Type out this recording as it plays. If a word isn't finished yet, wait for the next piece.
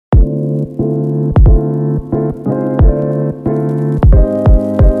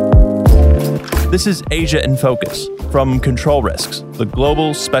This is Asia in Focus from Control Risks, the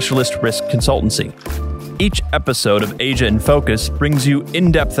global specialist risk consultancy. Each episode of Asia in Focus brings you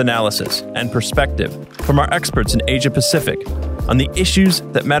in-depth analysis and perspective from our experts in Asia Pacific on the issues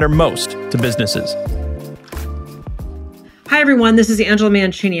that matter most to businesses. Hi, everyone. This is Angela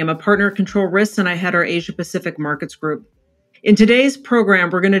Mancini. I'm a partner at Control Risks, and I head our Asia Pacific Markets Group. In today's program,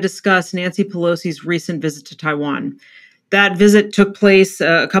 we're going to discuss Nancy Pelosi's recent visit to Taiwan. That visit took place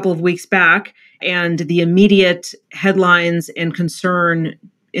a couple of weeks back, and the immediate headlines and concern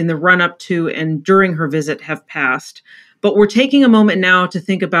in the run-up to and during her visit have passed. But we're taking a moment now to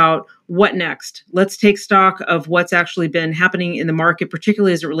think about what next. Let's take stock of what's actually been happening in the market,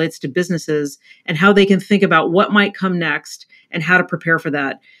 particularly as it relates to businesses, and how they can think about what might come next and how to prepare for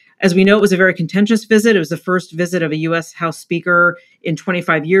that. As we know, it was a very contentious visit. It was the first visit of a U.S. House Speaker in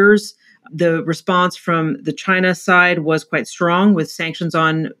 25 years. The response from the China side was quite strong, with sanctions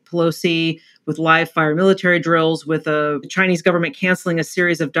on Pelosi, with live fire military drills, with the Chinese government canceling a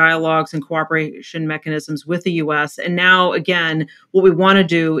series of dialogues and cooperation mechanisms with the U.S. And now, again, what we want to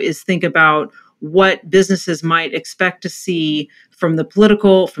do is think about what businesses might expect to see from the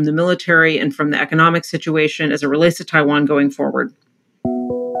political, from the military, and from the economic situation as it relates to Taiwan going forward.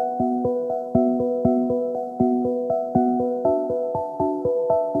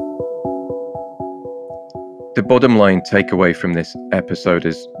 The bottom line takeaway from this episode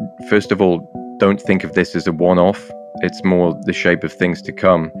is, first of all, don't think of this as a one-off. It's more the shape of things to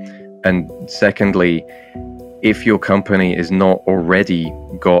come. And secondly, if your company is not already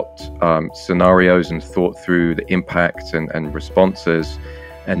got scenarios and thought through the impacts and responses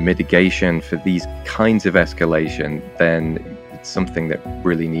and mitigation for these kinds of escalation, then it's something that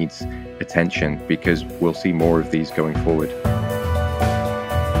really needs attention, because we'll see more of these going forward.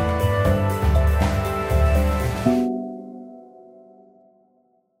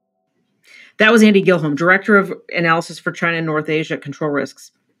 That was Andy Gilholm, Director of Analysis for China and North Asia at Control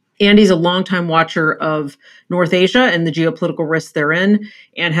Risks. Andy's a longtime watcher of North Asia and the geopolitical risks therein,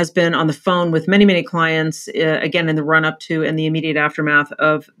 and has been on the phone with many, many clients, again, in the run-up to and the immediate aftermath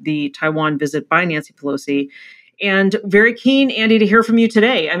of the Taiwan visit by Nancy Pelosi. And very keen, Andy, to hear from you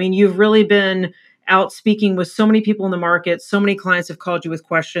today. I mean, you've really been out speaking with so many people in the market. So many clients have called you with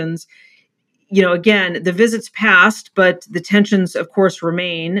questions. You know, again, the visit's passed, but the tensions, of course,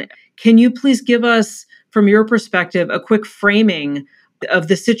 remain. Can you please give us, from your perspective, a quick framing of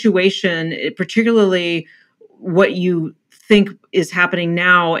the situation, particularly what you think is happening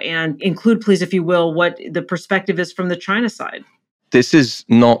now, and include, please, if you will, what the perspective is from the China side? This is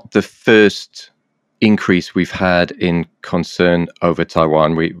not the first increase we've had in concern over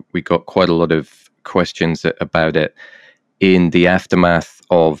Taiwan. We got quite a lot of questions about it in the aftermath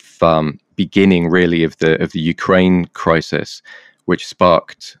of beginning, really, of the Ukraine crisis, which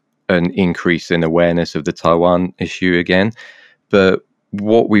sparked an increase in awareness of the Taiwan issue again. But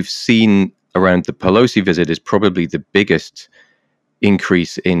what we've seen around the Pelosi visit is probably the biggest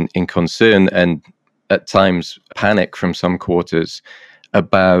increase in concern, and at times panic from some quarters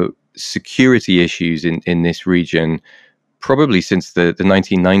about security issues in this region, probably since the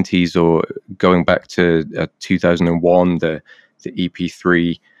 1990s, or going back to 2001, the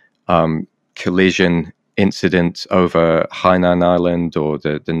EP3 collision incident over Hainan Island, or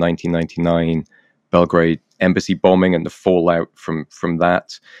the 1999 Belgrade embassy bombing and the fallout from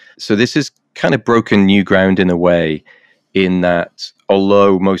that. So this has kind of broken new ground in a way, in that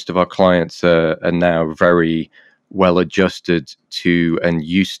although most of our clients are now very well adjusted to and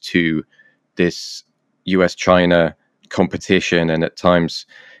used to this US-China competition and at times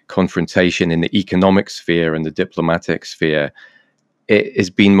confrontation in the economic sphere and the diplomatic sphere, it has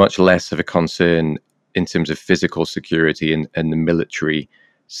been much less of a concern in terms of physical security and the military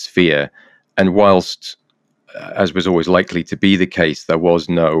sphere. And whilst, as was always likely to be the case, there was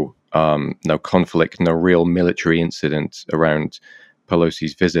no conflict, no real military incident around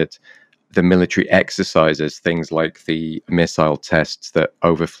Pelosi's visit, the military exercises, things like the missile tests that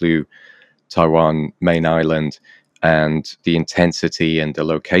overflew Taiwan main island, and the intensity and the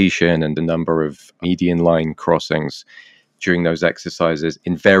location and the number of median line crossings during those exercises,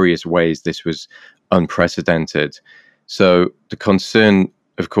 in various ways, this was unprecedented. So the concern,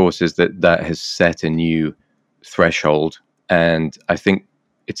 of course, is that has set a new threshold. And I think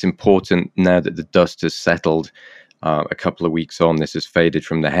it's important, now that the dust has settled, a couple of weeks on, this has faded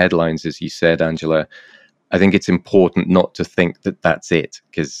from the headlines, as you said, Angela. I think it's important not to think that that's it,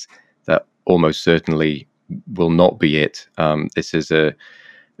 because that almost certainly will not be it. This is a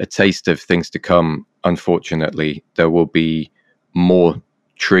taste of things to come. Unfortunately, there will be more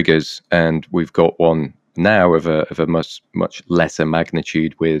triggers, and we've got one now of a much lesser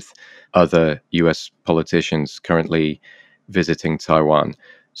magnitude, with other US politicians currently visiting Taiwan.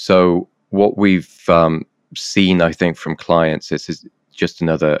 So what we've seen, I think, from clients is just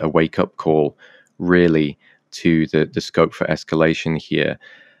a wake up call, really, to the scope for escalation here.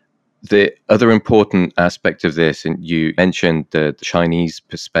 The other important aspect of this, and you mentioned the Chinese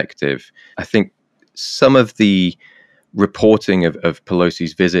perspective, I think some of the reporting of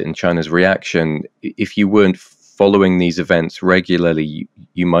Pelosi's visit and China's reaction, if you weren't following these events regularly,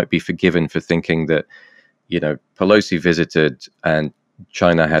 you might be forgiven for thinking that, Pelosi visited and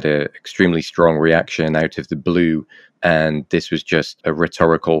China had an extremely strong reaction out of the blue, and this was just a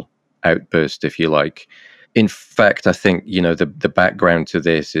rhetorical outburst, if you like. In fact, I think, the background to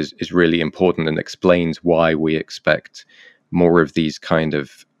this is really important and explains why we expect more of these kind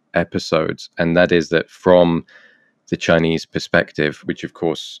of episodes. And that is that from the Chinese perspective, which of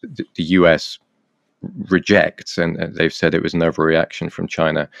course the US rejects, and they've said it was an overreaction from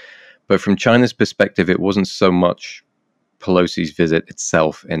China. But from China's perspective, it wasn't so much Pelosi's visit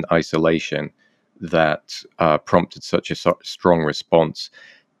itself in isolation that prompted such a strong response.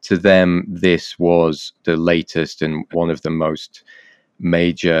 To them, this was the latest and one of the most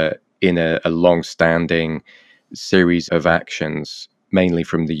major in a long-standing series of actions, mainly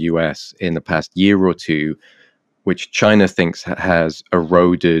from the US in the past year or two, which China thinks has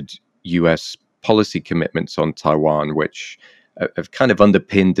eroded US policy commitments on Taiwan, which have kind of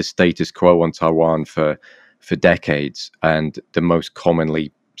underpinned the status quo on Taiwan for decades. And the most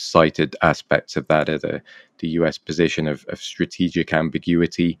commonly cited aspects of that are the US position of strategic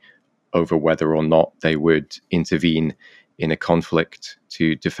ambiguity over whether or not they would intervene in a conflict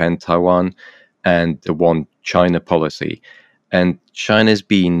to defend Taiwan, and the one China policy. And China's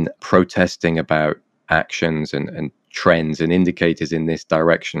been protesting about actions and trends and indicators in this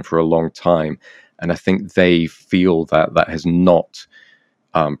direction for a long time. And I think they feel that has not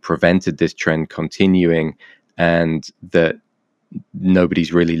prevented this trend continuing, and that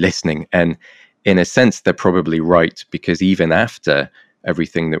nobody's really listening. And in a sense, they're probably right, because even after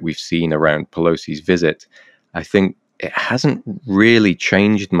everything that we've seen around Pelosi's visit, I think it hasn't really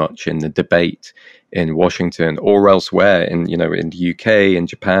changed much in the debate in Washington or elsewhere, in the UK, in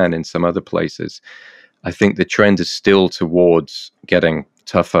Japan, in some other places. I think the trend is still towards getting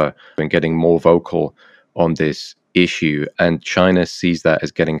tougher and getting more vocal on this issue. And China sees that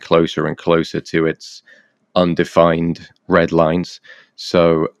as getting closer and closer to its undefined red lines.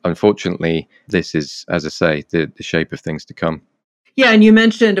 So unfortunately, this is, as I say, the shape of things to come. Yeah, and you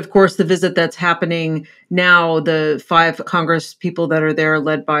mentioned, of course, the visit that's happening now, the 5 Congress people that are there,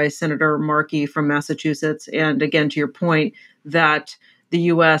 led by Senator Markey from Massachusetts. And again, to your point, that the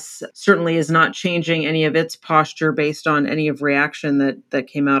U.S. certainly is not changing any of its posture based on any of reaction that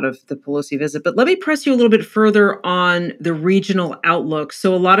came out of the Pelosi visit. But let me press you a little bit further on the regional outlook.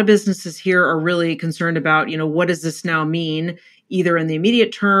 So a lot of businesses here are really concerned about, what does this now mean, either in the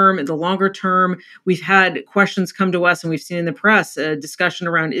immediate term, in the longer term? We've had questions come to us, and we've seen in the press a discussion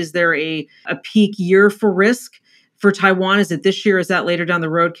around, is there a peak year for risk for Taiwan? Is it this year? Is that later down the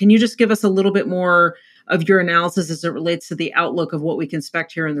road? Can you just give us a little bit more of your analysis as it relates to the outlook of what we can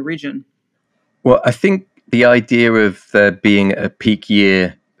expect here in the region? Well, I think the idea of there being a peak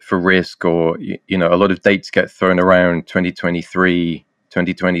year for risk, or, a lot of dates get thrown around, 2023,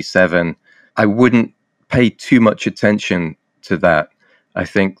 2027, I wouldn't pay too much attention to that. I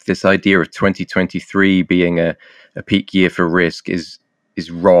think this idea of 2023 being a peak year for risk is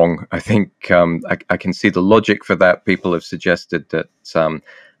wrong. I think I can see the logic for that. People have suggested that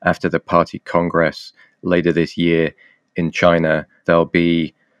after the Party Congress later this year in China, there'll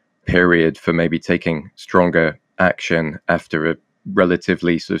be a period for maybe taking stronger action after a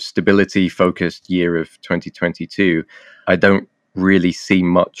relatively sort of stability-focused year of 2022. I don't really see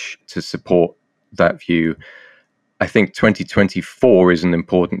much to support that view. I think 2024 is an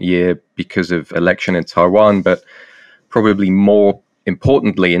important year because of election in Taiwan, but probably more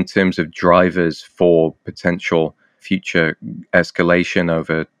importantly, in terms of drivers for potential future escalation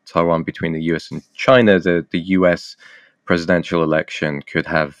over Taiwan between the US and China, the US presidential election could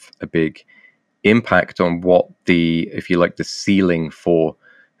have a big impact on what the ceiling for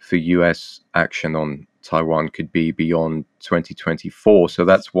US action on Taiwan could be beyond 2024. So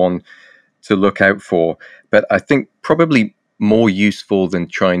that's one to look out for. But I think probably more useful than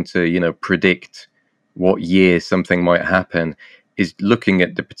trying to, predict what year something might happen is looking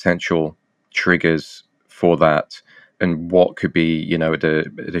at the potential triggers for that and what could be, at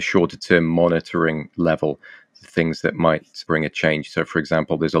a shorter term monitoring level, things that might bring a change. So, for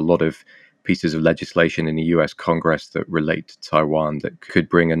example, there's a lot of pieces of legislation in the US Congress that relate to Taiwan that could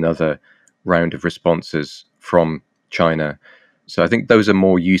bring another round of responses from China. So I think those are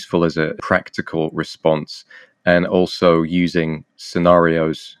more useful as a practical response, and also using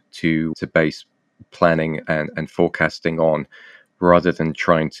scenarios to base planning and forecasting on, rather than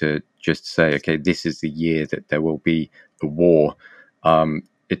trying to just say, okay, this is the year that there will be a war.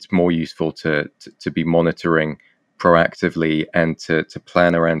 It's more useful to be monitoring proactively and to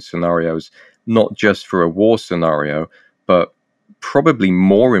plan around scenarios, not just for a war scenario, but probably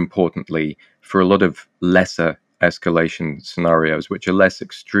more importantly, for a lot of lesser escalation scenarios, which are less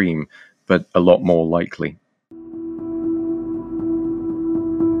extreme, but a lot more likely.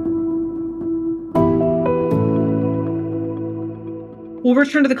 We'll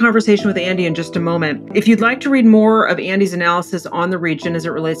return to the conversation with Andy in just a moment. If you'd like to read more of Andy's analysis on the region as it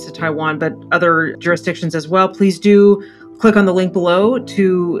relates to Taiwan, but other jurisdictions as well, please do click on the link below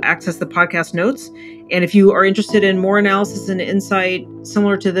to access the podcast notes. And if you are interested in more analysis and insight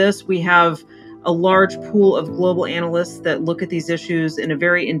similar to this, we have a large pool of global analysts that look at these issues in a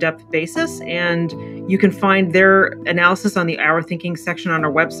very in-depth basis. And you can find their analysis on the Our Thinking section on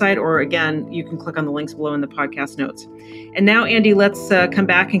our website, or again, you can click on the links below in the podcast notes. And now, Andy, let's come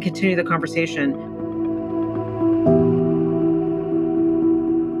back and continue the conversation.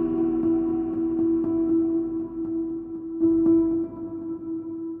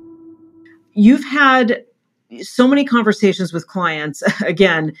 You've had so many conversations with clients,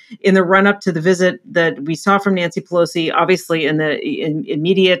 again, in the run up to the visit that we saw from Nancy Pelosi, obviously in the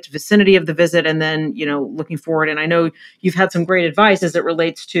immediate vicinity of the visit, and then, looking forward. And I know you've had some great advice as it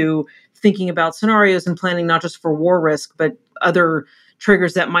relates to thinking about scenarios and planning not just for war risk, but other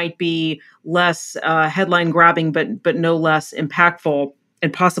triggers that might be less headline grabbing, but no less impactful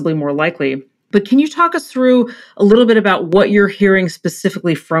and possibly more likely. But can you talk us through a little bit about what you're hearing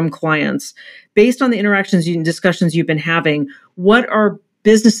specifically from clients? Based on the interactions and discussions you've been having, what are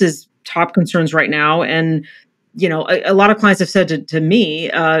businesses' top concerns right now? And, a lot of clients have said to me,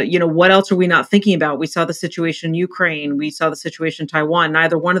 what else are we not thinking about? We saw the situation in Ukraine. We saw the situation in Taiwan.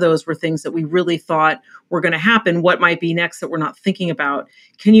 Neither one of those were things that we really thought were going to happen. What might be next that we're not thinking about?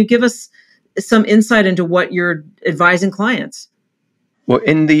 Can you give us some insight into what you're advising clients? Well,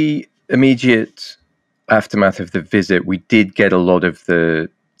 in the immediate aftermath of the visit, we did get a lot of the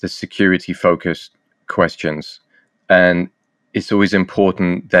security-focused questions. And it's always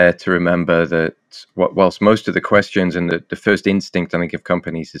important there to remember that whilst most of the questions and the first instinct, I think, of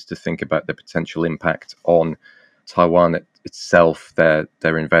companies is to think about the potential impact on Taiwan itself, their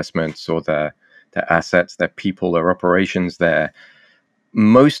investments or their assets, their people, their operations there,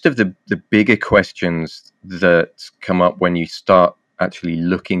 most of the bigger questions that come up when you start actually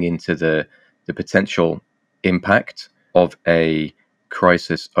looking into the potential impact of a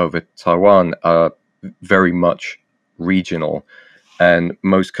crisis over Taiwan are very much regional. And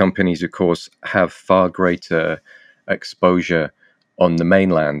most companies, of course, have far greater exposure on the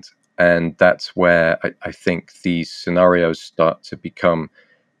mainland. And that's where I think these scenarios start to become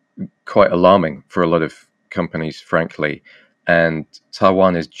quite alarming for a lot of companies, frankly. And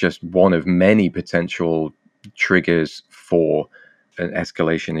Taiwan is just one of many potential triggers for an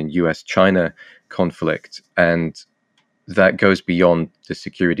escalation in US-China conflict. And that goes beyond the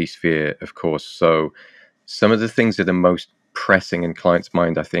security sphere, of course. So some of the things that are most pressing in clients'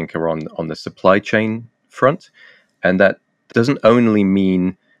 mind, I think, are on the supply chain front. And that doesn't only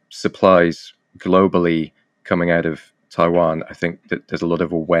mean supplies globally coming out of Taiwan. I think that there's a lot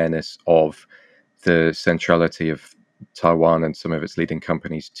of awareness of the centrality of Taiwan and some of its leading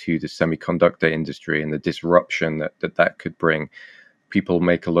companies to the semiconductor industry and the disruption that could bring. People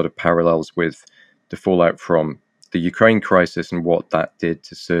make a lot of parallels with the fallout from the Ukraine crisis and what that did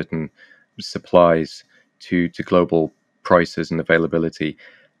to certain supplies, to global prices and availability.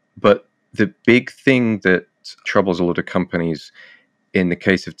 But the big thing that troubles a lot of companies in the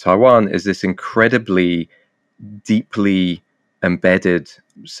case of Taiwan is this incredibly deeply embedded,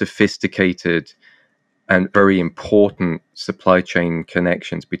 sophisticated, and very important supply chain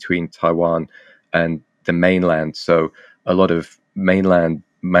connections between Taiwan and the mainland. So a lot of mainland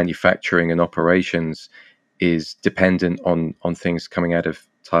manufacturing and operations is dependent on things coming out of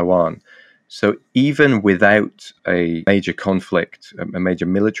Taiwan. So even without a major conflict, a major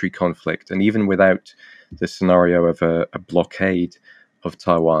military conflict, and even without the scenario of a blockade of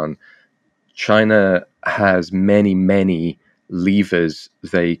Taiwan, China has many, many levers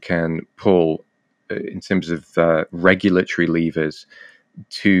they can pull in terms of regulatory levers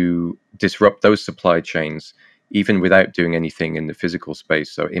to disrupt those supply chains, even without doing anything in the physical space.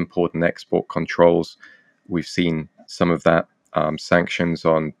 So import and export controls, we've seen some of that, sanctions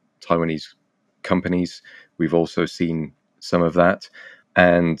on Taiwanese companies. We've also seen some of that.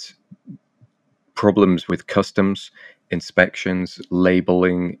 And problems with customs inspections,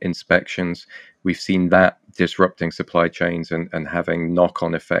 labeling inspections. We've seen that disrupting supply chains and having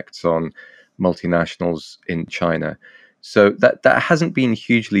knock-on effects on multinationals in China. So that hasn't been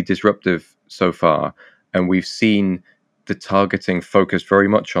hugely disruptive so far. And we've seen the targeting focused very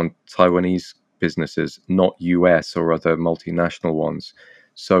much on Taiwanese businesses, not US or other multinational ones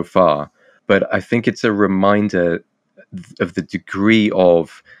so far. But I think it's a reminder of the degree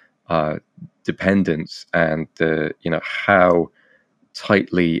of dependence and how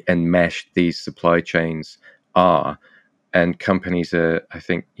tightly enmeshed these supply chains are. And companies are, I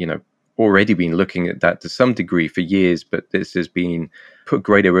think, already been looking at that to some degree for years, but this has been put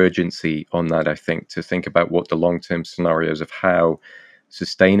greater urgency on that, I think, to think about what the long-term scenarios of how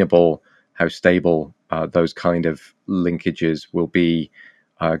sustainable, how stable those kind of linkages will be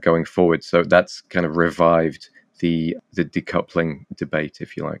going forward. So that's kind of revived the decoupling debate,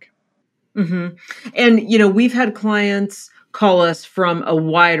 if you like. Mm-hmm. And, we've had clients call us from a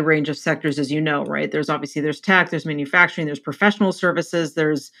wide range of sectors, as you know, right? There's tech, there's manufacturing, there's professional services,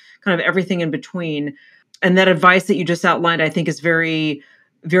 there's kind of everything in between. And that advice that you just outlined, I think, is very,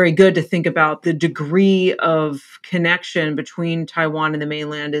 very good to think about. The degree of connection between Taiwan and the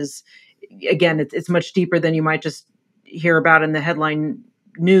mainland is, again, it's much deeper than you might just hear about in the headline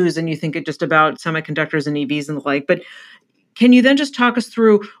news, and you think it just about semiconductors and EVs and the like. But can you then just talk us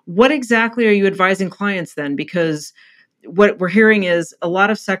through what exactly are you advising clients then? Because what we're hearing is a lot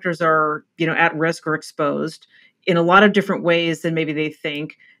of sectors are, at risk or exposed in a lot of different ways than maybe they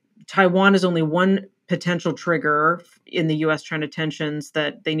think. Taiwan is only one potential trigger in the US-China tensions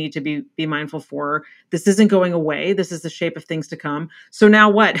that they need to be mindful for. This isn't going away. This is the shape of things to come. So now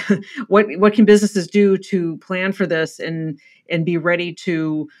what? What can businesses do to plan for this and be ready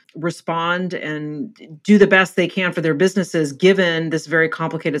to respond and do the best they can for their businesses given this very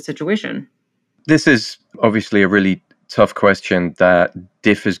complicated situation? This is obviously a really tough question that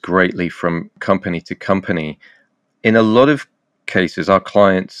differs greatly from company to company. In a lot of cases, our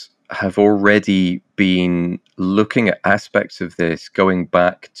clients have already been looking at aspects of this going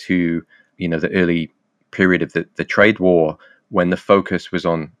back to, the early period of the trade war when the focus was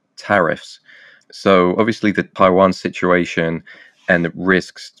on tariffs. So obviously the Taiwan situation and the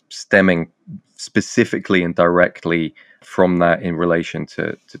risks stemming specifically and directly from that in relation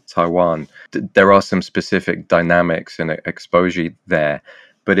to Taiwan. There are some specific dynamics and exposure there,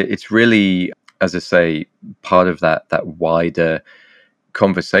 but it's really, as I say, part of that wider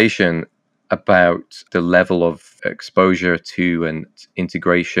conversation about the level of exposure to and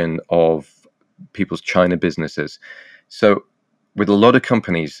integration of people's China businesses. So with a lot of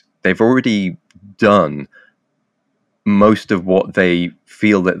companies, they've already done most of what they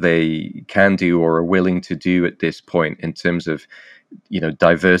feel that they can do or are willing to do at this point in terms of,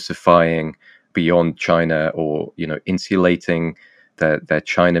 diversifying beyond China or, insulating their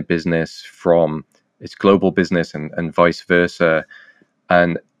China business from its global business and vice versa.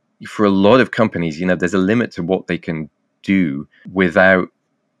 And for a lot of companies, there's a limit to what they can do without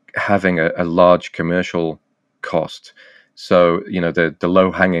having a large commercial cost. So, the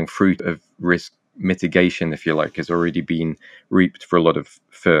low-hanging fruit of risk mitigation, if you like, has already been reaped for a lot of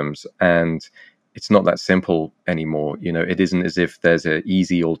firms. And it's not that simple anymore. It isn't as if there's an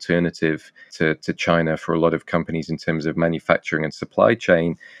easy alternative to China for a lot of companies in terms of manufacturing and supply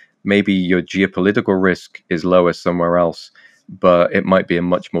chain. Maybe your geopolitical risk is lower somewhere else, but it might be a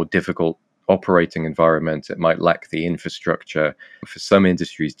much more difficult operating environment. It might lack the infrastructure. For some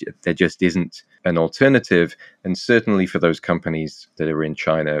industries, there just isn't an alternative. And certainly for those companies that are in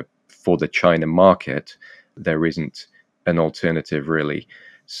China, for the China market, there isn't an alternative really.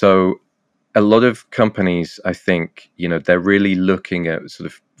 So a lot of companies, I think, they're really looking at sort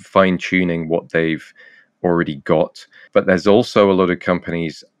of fine-tuning what they've already got. But there's also a lot of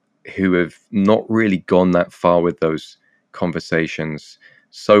companies who have not really gone that far with those conversations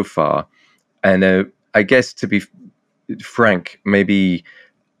so far. And I guess, to be frank, maybe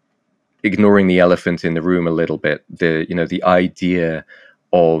ignoring the elephant in the room a little bit, the idea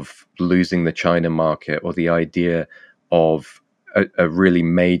of losing the China market or the idea of a really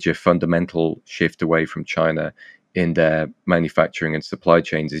major fundamental shift away from China in their manufacturing and supply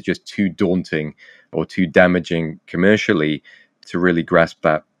chains is just too daunting or too damaging commercially to really grasp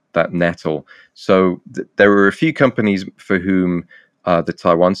that nettle. So there are a few companies for whom the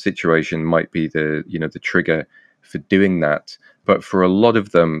Taiwan situation might be the trigger for doing that. But for a lot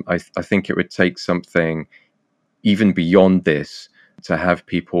of them, I think it would take something even beyond this to have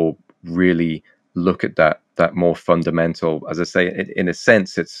people really look at that more fundamental. As I say, in a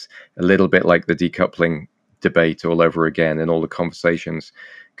sense, it's a little bit like the decoupling debate all over again and all the conversations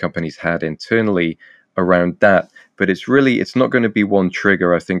companies had internally around that. But it's not going to be one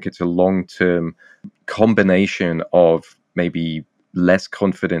trigger. I think it's a long-term combination of maybe less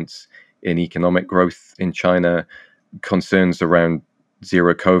confidence in economic growth in China, concerns around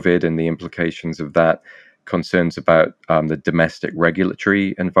zero COVID and the implications of that, concerns about the domestic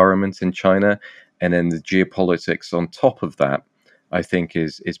regulatory environment in China, and then the geopolitics on top of that, I think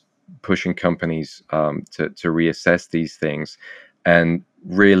is pushing companies to reassess these things and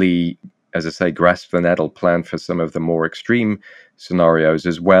really, as I say, grasp the nettle, plan for some of the more extreme scenarios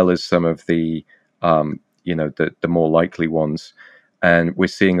as well as some of the the more likely ones. And we're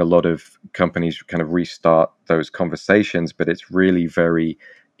seeing a lot of companies kind of restart those conversations, but it's really very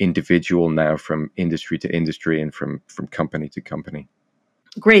individual now from industry to industry and from company to company.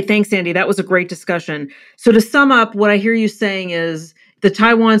 Great. Thanks, Andy. That was a great discussion. So to sum up, what I hear you saying is the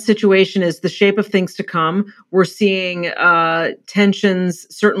Taiwan situation is the shape of things to come. We're seeing tensions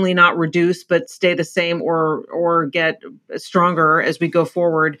certainly not reduce, but stay the same or get stronger as we go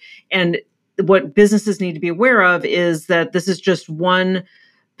forward. And what businesses need to be aware of is that this is just one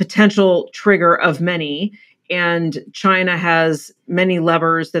potential trigger of many, and China has many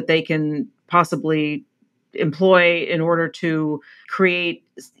levers that they can possibly employ in order to create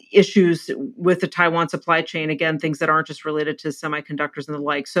issues with the Taiwan supply chain. Again, things that aren't just related to semiconductors and the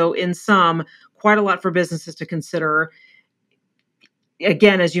like. So in sum, quite a lot for businesses to consider.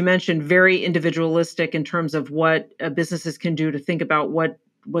 Again, as you mentioned, very individualistic in terms of what businesses can do to think about what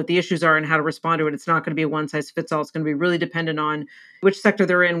the issues are and how to respond to it. It's not going to be a one size fits all. It's going to be really dependent on which sector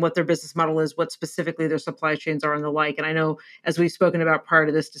they're in, what their business model is, what specifically their supply chains are and the like. And I know, as we've spoken about prior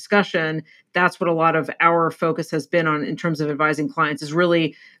to this discussion, that's what a lot of our focus has been on in terms of advising clients, is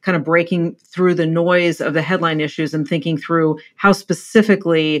really kind of breaking through the noise of the headline issues and thinking through how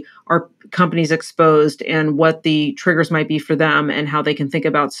specifically are companies exposed and what the triggers might be for them and how they can think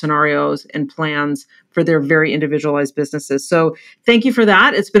about scenarios and plans for their very individualized businesses. So thank you for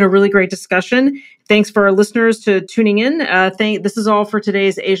that. It's been a really great discussion. Thanks for our listeners to tuning in. This is all for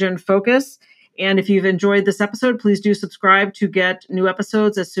today's Asia in Focus. And if you've enjoyed this episode, please do subscribe to get new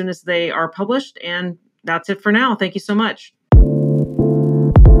episodes as soon as they are published. And that's it for now. Thank you so much.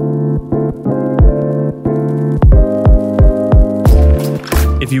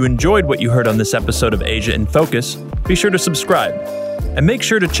 If you enjoyed what you heard on this episode of Asia in Focus, be sure to subscribe. And make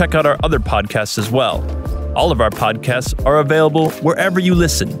sure to check out our other podcasts as well. All of our podcasts are available wherever you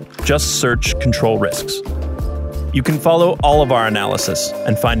listen. Just search Control Risks. You can follow all of our analysis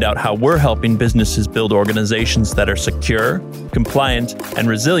and find out how we're helping businesses build organizations that are secure, compliant, and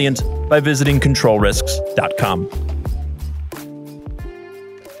resilient by visiting controlrisks.com.